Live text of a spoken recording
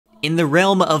In the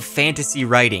realm of fantasy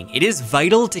writing, it is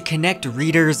vital to connect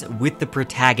readers with the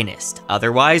protagonist.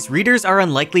 Otherwise, readers are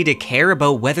unlikely to care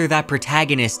about whether that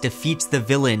protagonist defeats the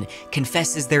villain,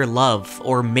 confesses their love,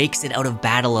 or makes it out of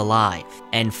battle alive.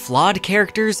 And flawed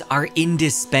characters are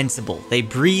indispensable. They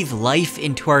breathe life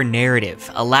into our narrative,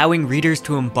 allowing readers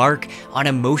to embark on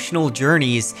emotional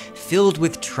journeys filled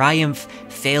with triumph,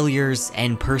 failures,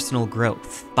 and personal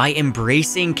growth. By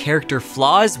embracing character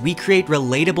flaws, we create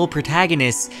relatable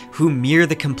protagonists who mirror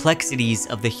the complexities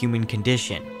of the human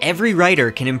condition. Every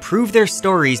writer can improve their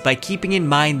stories by keeping in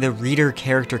mind the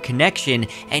reader-character connection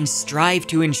and strive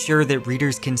to ensure that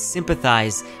readers can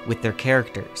sympathize with their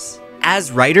characters.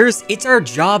 As writers, it's our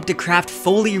job to craft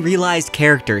fully realized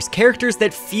characters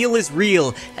that feel as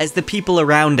real as the people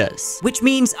around us, which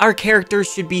means our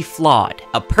characters should be flawed.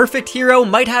 A perfect hero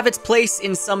might have its place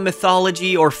in some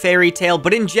mythology or fairy tale,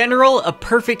 but in general, a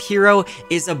perfect hero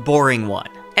is a boring one.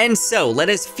 And so, let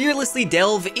us fearlessly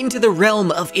delve into the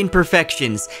realm of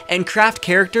imperfections and craft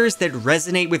characters that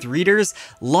resonate with readers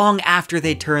long after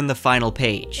they turn the final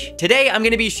page. Today, I'm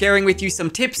going to be sharing with you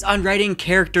some tips on writing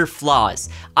character flaws.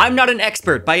 I'm not an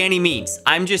expert by any means.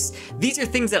 These are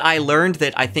things that I learned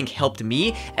that I think helped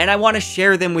me, and I want to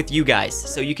share them with you guys.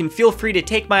 So you can feel free to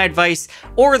take my advice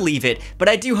or leave it, but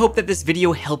I do hope that this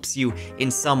video helps you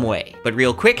in some way. But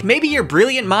real quick, maybe your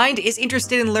brilliant mind is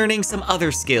interested in learning some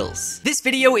other skills. This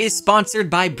video is sponsored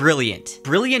by Brilliant.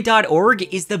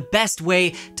 Brilliant.org is the best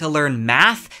way to learn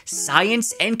math,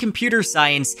 science, and computer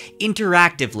science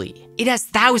interactively. It has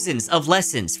thousands of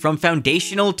lessons from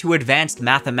foundational to advanced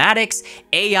mathematics,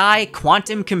 AI,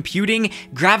 quantum computing,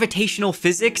 gravitational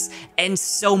physics, and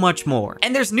so much more.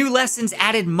 And there's new lessons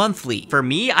added monthly. For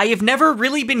me, I have never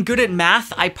really been good at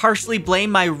math. I partially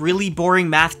blame my really boring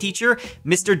math teacher,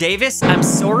 Mr. Davis. I'm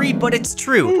sorry, but it's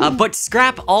true. But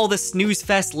scrap all the snooze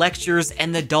fest lectures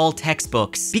and the dull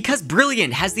textbooks, because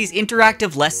Brilliant has these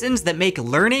interactive lessons that make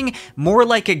learning more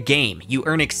like a game. You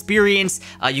earn experience,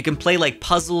 you can play like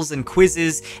puzzles and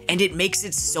quizzes, and it makes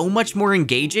it so much more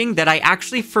engaging that I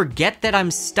actually forget that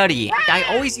I'm studying. I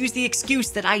always use the excuse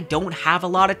that I don't have a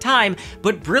lot of time,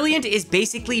 but Brilliant is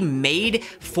basically made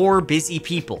for busy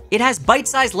people. It has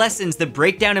bite-sized lessons that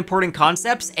break down important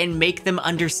concepts and make them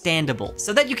understandable,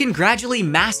 so that you can gradually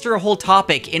master a whole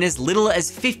topic in as little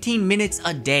as 15 minutes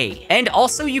a day. And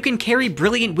also, you can carry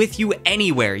Brilliant with you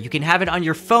anywhere. You can have it on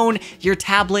your phone, your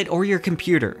tablet, or your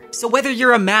computer. So whether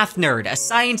you're a math nerd, a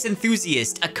science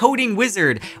enthusiast, a coding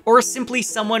wizard, or simply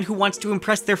someone who wants to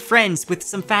impress their friends with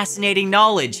some fascinating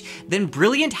knowledge, then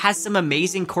Brilliant has some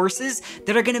amazing courses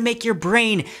that are gonna make your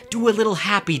brain do a little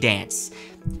happy dance.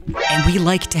 And we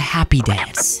like to happy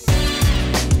dance.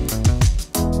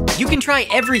 You can try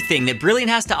everything that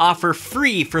Brilliant has to offer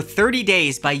free for 30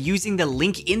 days by using the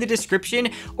link in the description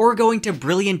or going to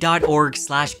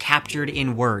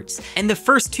brilliant.org/capturedinwords. And the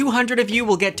first 200 of you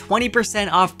will get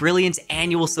 20% off Brilliant's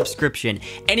annual subscription.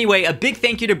 Anyway, a big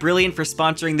thank you to Brilliant for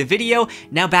sponsoring the video.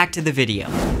 Now back to the video.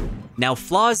 Now,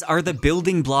 flaws are the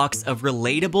building blocks of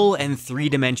relatable and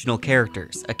three-dimensional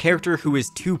characters. A character who is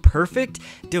too perfect,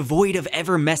 devoid of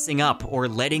ever messing up or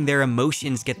letting their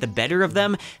emotions get the better of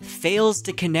them, fails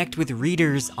to connect with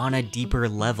readers on a deeper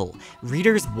level.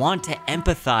 Readers want to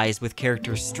empathize with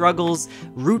characters' struggles,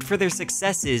 root for their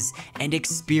successes, and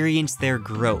experience their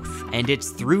growth. And it's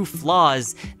through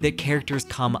flaws that characters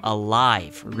come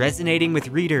alive, resonating with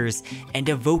readers and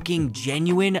evoking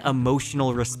genuine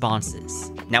emotional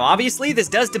responses. Now, obviously, this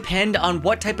does depend on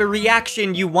what type of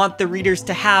reaction you want the readers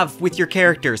to have with your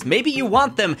characters. Maybe you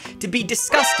want them to be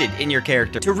disgusted in your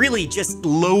character, to really just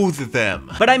loathe them.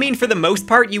 But I mean, for the most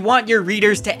part, you want your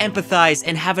readers to empathize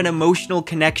and have an emotional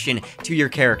connection to your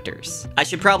characters. I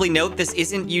should probably note this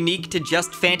isn't unique to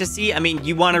just fantasy. I mean,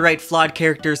 you want to write flawed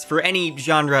characters for any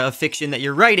genre of fiction that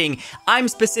you're writing. I'm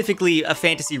specifically a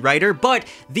fantasy writer, but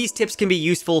these tips can be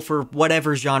useful for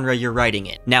whatever genre you're writing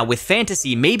in. Now, with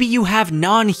fantasy, maybe you have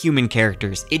non-human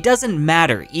characters. It doesn't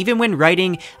matter. Even when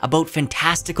writing about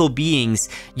fantastical beings,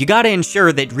 you gotta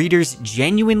ensure that readers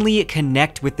genuinely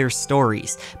connect with their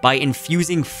stories. By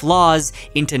infusing flaws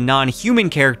into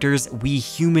non-human characters, we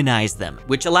humanize them,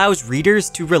 which allows readers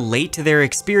to relate to their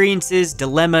experiences,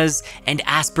 dilemmas, and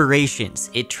aspirations.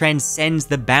 It transcends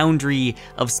the boundary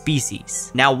of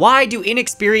species. Now, why do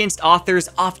inexperienced authors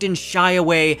often shy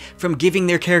away from giving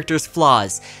their characters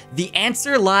flaws? The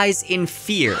answer lies in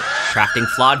fear. Crafting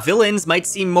flawed villains might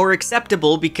seem more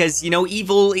acceptable because,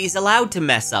 evil is allowed to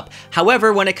mess up.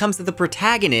 However, when it comes to the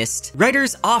protagonist,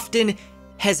 writers often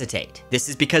hesitate. This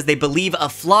is because they believe a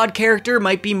flawed character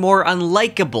might be more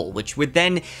unlikable, which would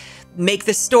then make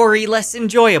the story less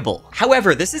enjoyable.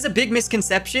 However, this is a big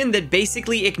misconception that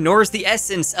basically ignores the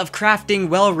essence of crafting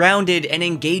well-rounded and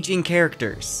engaging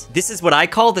characters. This is what I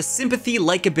call the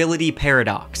sympathy-likability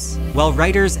paradox. While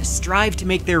writers strive to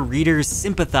make their readers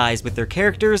sympathize with their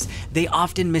characters, they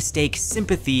often mistake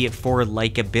sympathy for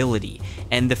likability,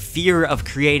 and the fear of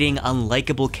creating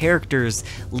unlikable characters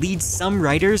leads some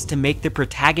writers to make the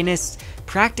protagonists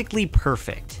practically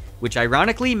perfect, which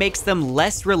ironically makes them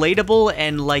less relatable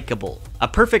and likable. A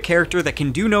perfect character that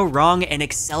can do no wrong and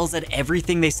excels at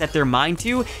everything they set their mind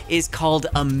to is called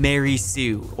a Mary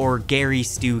Sue or Gary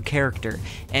Stu character,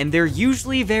 and they're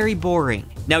usually very boring.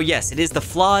 Now yes, it is the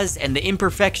flaws and the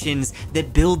imperfections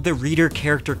that build the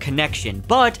reader-character connection,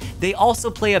 but they also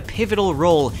play a pivotal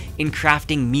role in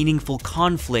crafting meaningful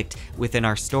conflict within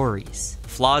our stories.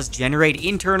 Flaws generate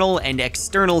internal and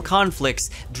external conflicts,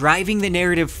 driving the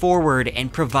narrative forward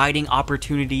and providing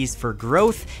opportunities for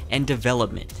growth and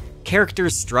development.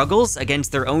 Characters' struggles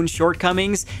against their own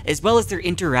shortcomings, as well as their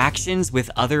interactions with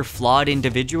other flawed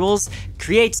individuals,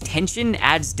 creates tension,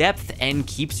 adds depth, and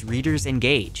keeps readers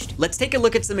engaged. Let's take a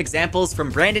look at some examples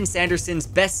from Brandon Sanderson's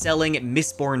best-selling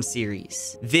Mistborn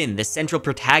series. Vin, the central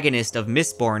protagonist of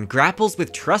Mistborn, grapples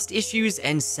with trust issues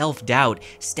and self-doubt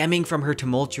stemming from her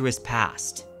tumultuous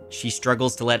past. She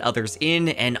struggles to let others in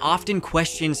and often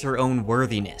questions her own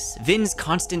worthiness. Vin's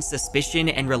constant suspicion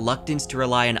and reluctance to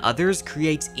rely on others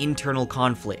creates internal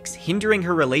conflicts, hindering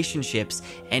her relationships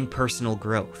and personal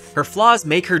growth. Her flaws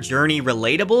make her journey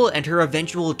relatable and her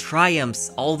eventual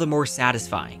triumphs all the more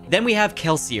satisfying. Then we have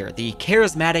Kelsier, the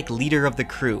charismatic leader of the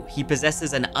crew. He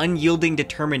possesses an unyielding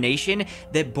determination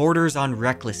that borders on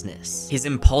recklessness. His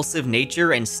impulsive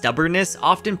nature and stubbornness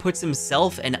often puts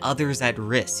himself and others at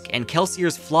risk, and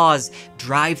Kelsier's flaws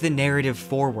drive the narrative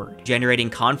forward,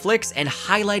 generating conflicts and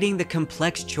highlighting the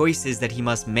complex choices that he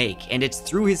must make, and it's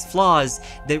through his flaws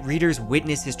that readers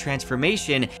witness his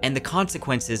transformation and the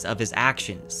consequences of his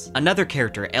actions. Another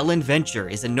character, Ellen Venture,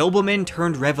 is a nobleman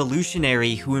turned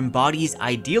revolutionary who embodies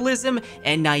idealism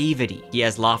and naivety. He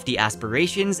has lofty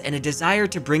aspirations and a desire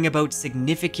to bring about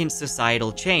significant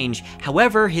societal change.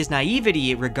 However, his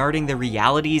naivety regarding the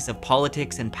realities of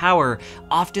politics and power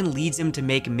often leads him to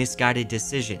make misguided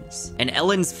decisions. And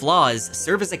Ellen's flaws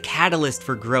serve as a catalyst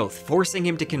for growth, forcing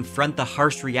him to confront the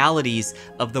harsh realities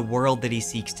of the world that he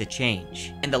seeks to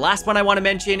change. And the last one I want to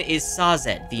mention is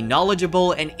Sazed, the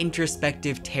knowledgeable and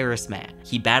introspective terrace man.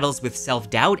 He battles with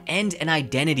self-doubt and an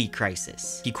identity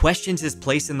crisis. He questions his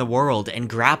place in the world and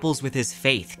grapples with his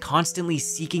faith, constantly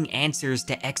seeking answers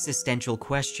to existential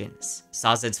questions.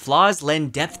 Sazed's flaws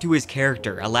lend depth to his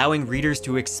character, allowing readers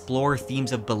to explore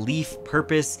themes of belief,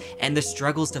 purpose, and the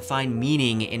struggles to find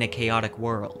meaning in a chaotic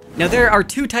world. Now, there are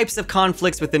two types of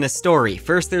conflicts within a story.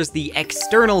 First, there's the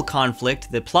external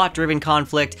conflict, the plot-driven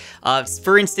conflict.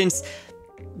 For instance,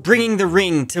 bringing the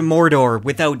ring to Mordor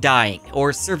without dying,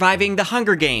 or surviving the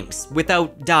Hunger Games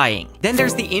without dying. Then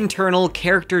there's the internal,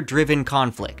 character-driven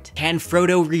conflict. Can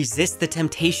Frodo resist the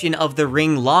temptation of the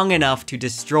ring long enough to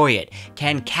destroy it?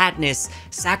 Can Katniss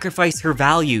sacrifice her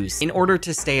values in order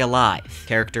to stay alive?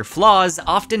 Character flaws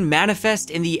often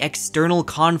manifest in the external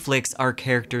conflicts our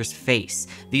characters face.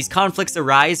 These conflicts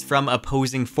arise from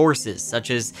opposing forces,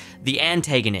 such as the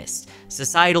antagonist,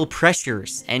 societal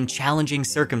pressures, and challenging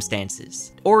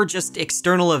circumstances, or just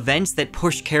external events that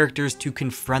push characters to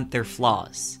confront their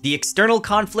flaws. The external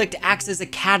conflict acts as a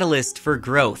catalyst for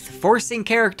growth, forcing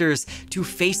characters to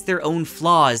face their own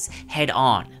flaws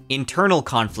head-on. Internal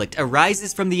conflict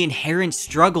arises from the inherent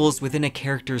struggles within a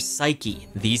character's psyche.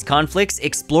 These conflicts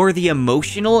explore the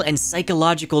emotional and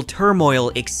psychological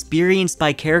turmoil experienced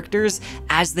by characters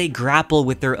as they grapple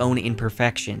with their own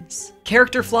imperfections.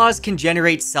 Character flaws can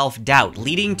generate self-doubt,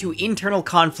 leading to internal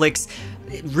conflicts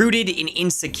rooted in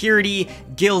insecurity,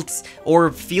 guilt,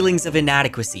 or feelings of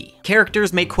inadequacy.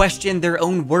 Characters may question their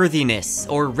own worthiness,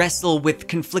 or wrestle with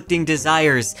conflicting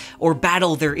desires, or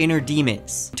battle their inner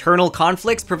demons. Internal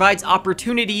conflicts provides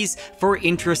opportunities for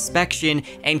introspection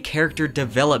and character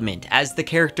development as the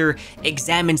character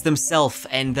examines themselves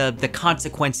and the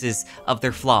consequences of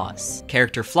their flaws.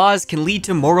 Character flaws can lead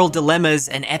to moral dilemmas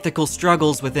and ethical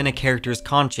struggles within a character's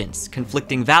conscience,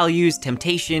 conflicting values,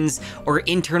 temptations, or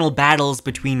internal battles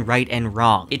between right and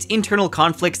wrong. It's internal conflict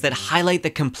conflicts that highlight the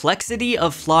complexity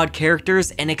of flawed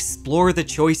characters and explore the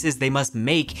choices they must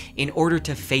make in order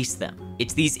to face them.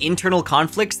 It's these internal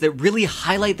conflicts that really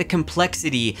highlight the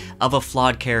complexity of a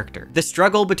flawed character. The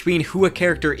struggle between who a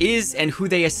character is and who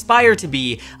they aspire to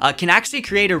be can actually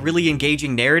create a really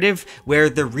engaging narrative where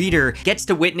the reader gets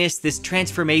to witness this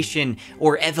transformation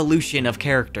or evolution of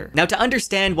character. Now, to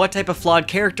understand what type of flawed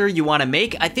character you want to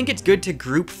make, I think it's good to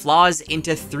group flaws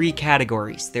into 3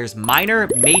 categories. There's minor,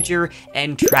 major,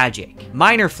 and tragic.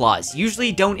 Minor flaws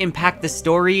usually don't impact the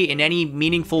story in any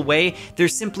meaningful way. They're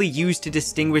simply used to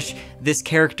distinguish this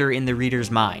character in the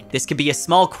reader's mind. This could be a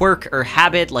small quirk or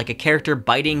habit, like a character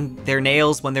biting their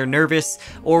nails when they're nervous,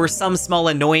 or some small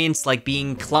annoyance like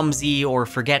being clumsy or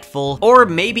forgetful, or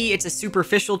maybe it's a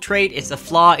superficial trait, it's a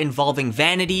flaw involving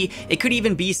vanity. It could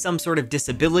even be some sort of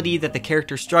disability that the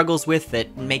character struggles with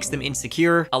that makes them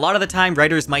insecure. A lot of the time,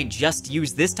 writers might just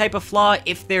use this type of flaw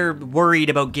if they're worried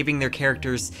about giving their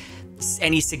characters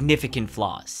any significant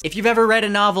flaws. If you've ever read a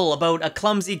novel about a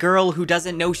clumsy girl who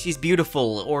doesn't know she's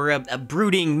beautiful, or a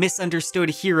brooding, misunderstood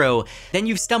hero, then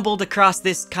you've stumbled across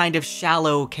this kind of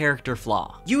shallow character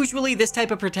flaw. Usually this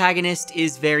type of protagonist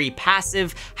is very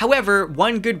passive. However,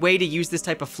 one good way to use this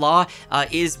type of flaw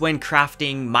is when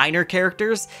crafting minor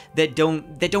characters that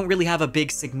don't really have a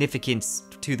big significance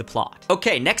to the plot.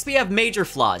 Okay, next we have major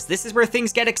flaws. This is where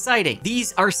things get exciting.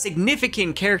 These are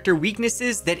significant character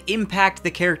weaknesses that impact the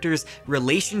character's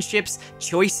relationships,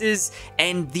 choices,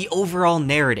 and the overall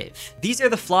narrative. These are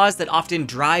the flaws that often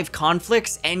drive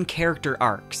conflicts and character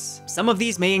arcs. Some of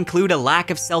these may include a lack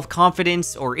of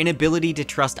self-confidence or inability to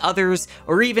trust others,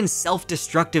 or even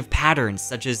self-destructive patterns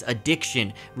such as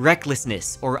addiction,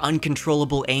 recklessness, or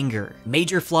uncontrollable anger.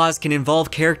 Major flaws can involve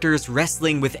characters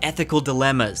wrestling with ethical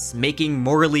dilemmas, making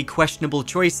morally questionable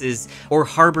choices, or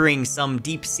harboring some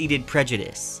deep-seated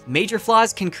prejudice. Major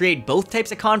flaws can create both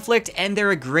types of conflict, and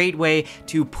they're a great way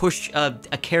to push a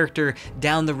character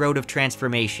down the road of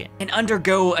transformation and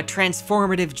undergo a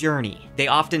transformative journey. They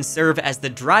often serve as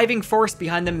the driving force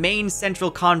behind the main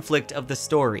central conflict of the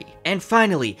story. And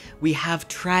finally, we have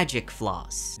tragic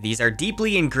flaws. These are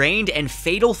deeply ingrained and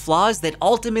fatal flaws that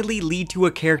ultimately lead to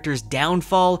a character's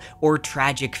downfall or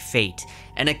tragic fate,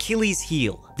 an Achilles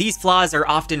heel. These flaws are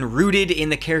often rooted in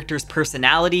the character's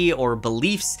personality or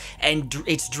beliefs, and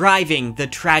it's driving the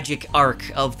tragic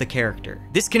arc of the character.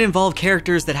 This can involve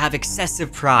characters that have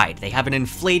excessive pride. They have an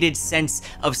inflated sense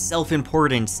of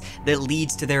self-importance that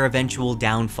leads to their eventual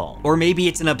downfall. Or maybe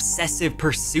it's an obsessive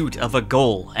pursuit of a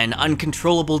goal, an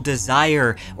uncontrollable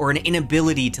desire, or an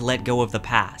inability to let go of the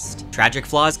past. Tragic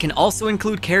flaws can also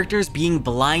include characters being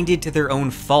blinded to their own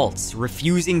faults,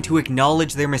 refusing to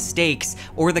acknowledge their mistakes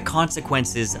or the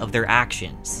consequences of their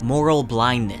actions. Moral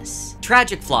blindness.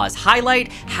 Tragic flaws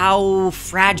highlight how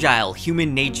fragile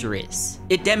human nature is.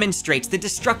 It demonstrates the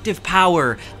destructive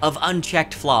power of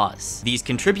unchecked flaws. These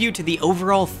contribute to the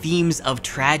overall themes of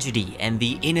tragedy and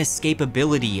the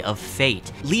inescapability of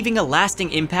fate, leaving a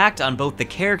lasting impact on both the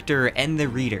character and the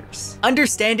readers.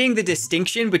 Understanding the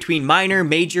distinction between minor,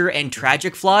 major, and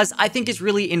tragic flaws, I think, is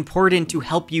really important to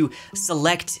help you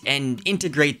select and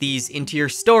integrate these into your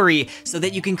story so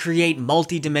that you can create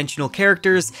multi-dimensional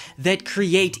characters that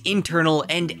create internal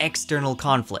and external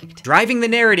conflict, driving the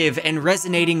narrative and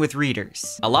resonating with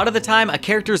readers. A lot of the time, a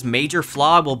character's major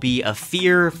flaw will be a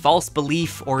fear, false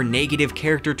belief, or negative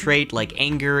character trait like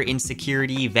anger,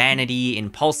 insecurity, vanity,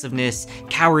 impulsiveness,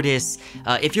 cowardice.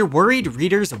 If you're worried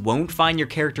readers won't find your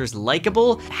characters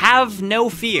likable, have no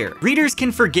fear. Readers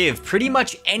can forgive pretty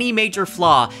much any major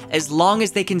flaw as long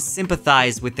as they can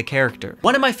sympathize with the character.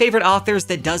 One of my favorite authors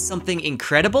that does something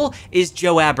incredible is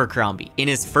Joe Abercrombie. In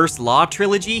his first Law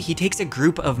trilogy, he takes a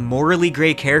group of morally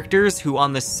gray characters who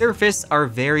on the surface are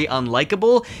very unlikable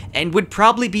and would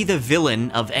probably be the villain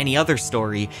of any other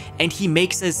story, and he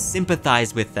makes us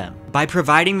sympathize with them by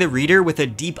providing the reader with a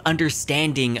deep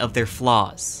understanding of their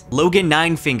flaws. Logan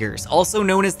Ninefingers, also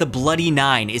known as the Bloody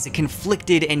Nine, is a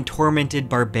conflicted and tormented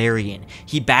barbarian.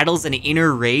 He battles an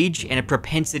inner rage and a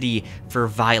propensity for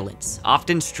violence,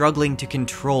 often struggling to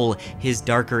control his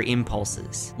darker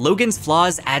impulses. Logan's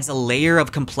flaws adds a layer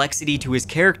of complexity to his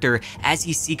character as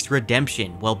he seeks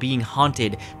redemption while being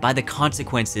haunted by the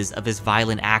consequences of his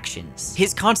violent actions.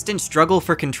 His constant struggle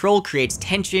for control creates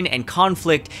tension and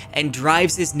conflict and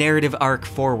drives his narrative arc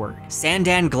forward.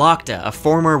 Sandan Glokta, a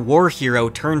former war hero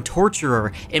turned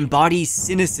torturer, embodies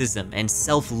cynicism and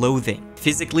self-loathing.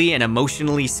 Physically and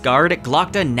emotionally scarred,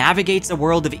 Glokta navigates a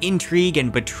world of intrigue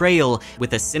and betrayal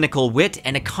with a cynical wit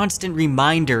and a constant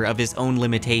reminder of his own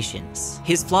limitations.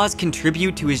 His flaws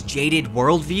contribute to his jaded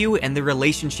worldview and the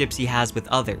relationships he has with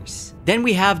others. Then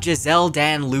we have Giselle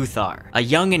Dan Luthar, a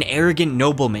young and arrogant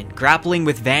nobleman grappling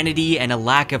with vanity and a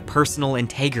lack of personal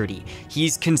integrity.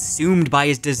 He's consumed by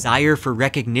his desire for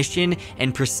recognition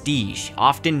and prestige,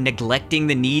 often neglecting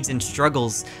the needs and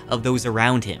struggles of those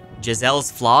around him. Giselle's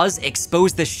flaws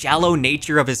expose the shallow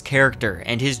nature of his character,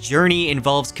 and his journey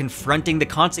involves confronting the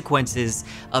consequences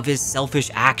of his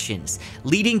selfish actions,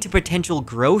 leading to potential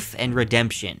growth and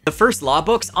redemption. The first Law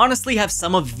books honestly have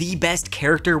some of the best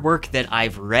character work that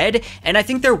I've read, and I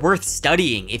think they're worth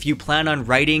studying if you plan on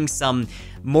writing some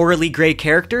morally gray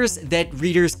characters that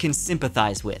readers can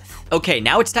sympathize with. Okay,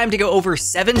 now it's time to go over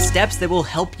 7 steps that will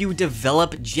help you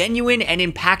develop genuine and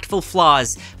impactful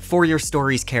flaws for your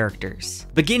story's characters.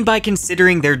 Begin by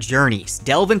considering their journeys.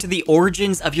 Delve into the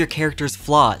origins of your character's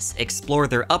flaws. Explore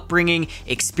their upbringing,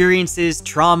 experiences,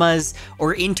 traumas,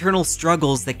 or internal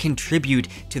struggles that contribute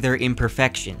to their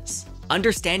imperfections.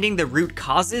 Understanding the root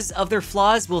causes of their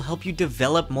flaws will help you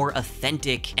develop more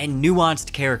authentic and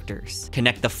nuanced characters.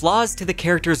 Connect the flaws to the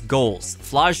character's goals.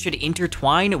 Flaws should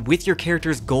intertwine with your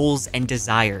character's goals and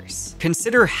desires.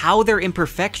 Consider how their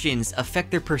imperfections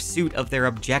affect their pursuit of their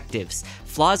objectives.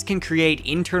 Flaws can create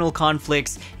internal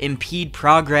conflicts, impede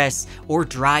progress, or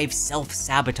drive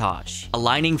self-sabotage.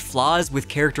 Aligning flaws with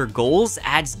character goals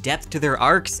adds depth to their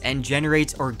arcs and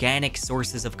generates organic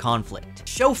sources of conflict.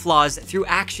 Show flaws through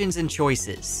actions and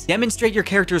choices. Demonstrate your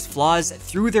character's flaws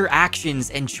through their actions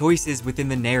and choices within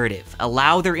the narrative.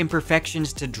 Allow their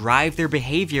imperfections to drive their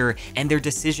behavior and their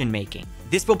decision-making.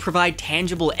 This will provide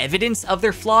tangible evidence of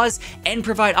their flaws and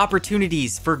provide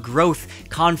opportunities for growth,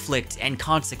 conflict, and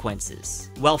consequences.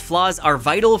 While flaws are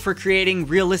vital for creating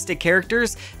realistic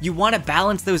characters, you want to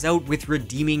balance those out with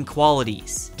redeeming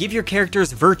qualities. Give your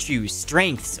characters virtues,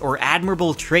 strengths, or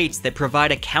admirable traits that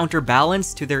provide a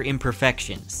counterbalance to their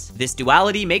imperfections. This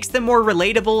duality makes them more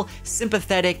relatable,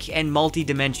 sympathetic, and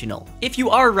multidimensional. If you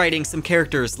are writing some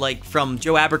characters like from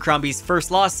Joe Abercrombie's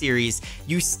first Law series,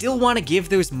 you still want to give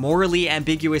those morally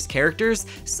ambiguous characters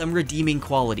some redeeming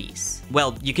qualities.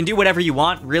 Well, you can do whatever you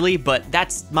want, really, but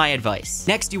that's my advice.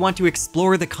 Next, you want to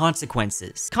explore the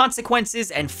consequences.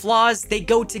 Consequences and flaws, they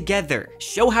go together.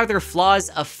 Show how their flaws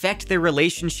affect their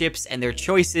relationships and their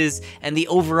choices and the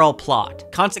overall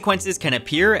plot. Consequences can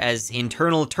appear as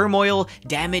internal turmoil,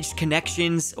 damaged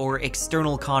connections, or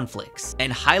external conflicts.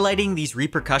 And highlighting these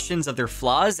repercussions of their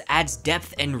flaws adds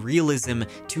depth and realism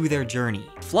to their journey.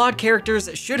 Flawed characters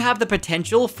should have the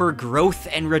potential for growth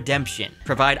and redemption.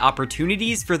 Provide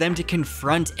opportunities for them to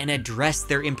confront and address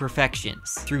their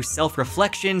imperfections through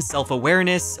self-reflection,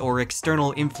 self-awareness, or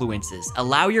external influences.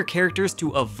 Allow your characters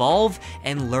to evolve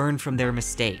and learn from their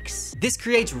mistakes. This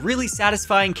creates really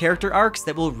satisfying character arcs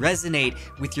that will resonate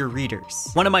with your readers.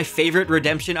 One of my favorite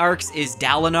redemption arcs is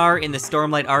Dalinar in the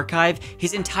Stormlight Archive.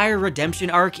 His entire redemption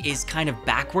arc is kind of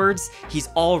backwards. He's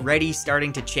already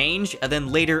starting to change, and then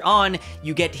later on,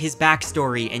 you get his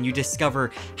backstory and you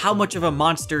discover how much of a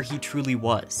monster he truly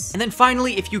was. And then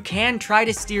finally, if you can, try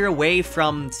to steer away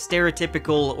from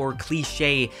stereotypical or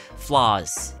cliche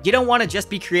flaws. You don't want to just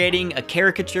be creating a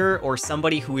caricature or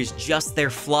somebody who is just their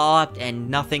flaw and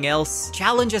nothing else.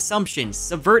 Challenge assumptions,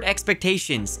 subvert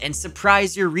expectations, and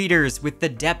surprise your readers with the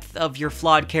depth of your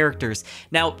flawed characters.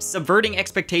 Now, subverting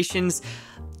expectations,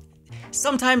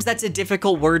 sometimes that's a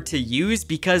difficult word to use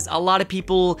because a lot of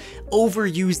people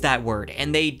overuse that word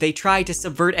and they try to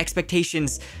subvert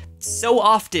expectations so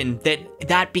often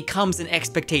that becomes an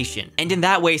expectation. And in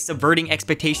that way, subverting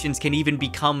expectations can even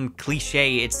become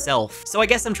cliche itself. So I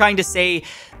guess I'm trying to say,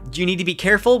 you need to be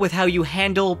careful with how you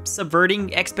handle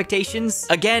subverting expectations.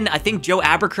 Again, I think Joe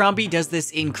Abercrombie does this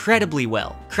incredibly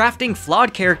well. Crafting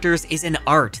flawed characters is an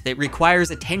art that requires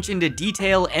attention to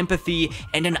detail, empathy,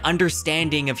 and an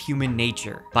understanding of human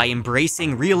nature. By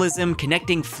embracing realism,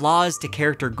 connecting flaws to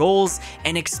character goals,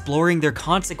 and exploring their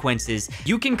consequences,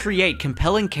 you can create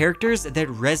compelling characters that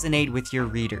resonate with your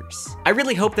readers. I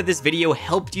really hope that this video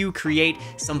helped you create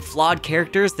some flawed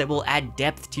characters that will add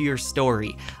depth to your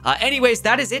story. Anyways,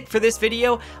 that is it for this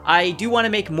video. I do want to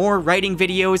make more writing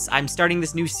videos. I'm starting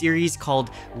this new series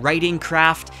called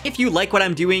WritingCraft. If you like what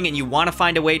I'm doing and you want to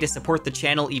find a way to support the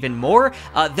channel even more,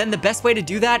 then the best way to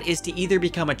do that is to either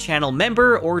become a channel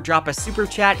member or drop a super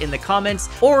chat in the comments,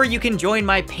 or you can join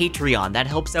my Patreon. That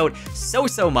helps out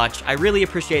so much. I really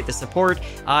appreciate the support.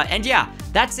 And yeah,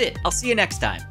 that's it. I'll see you next time.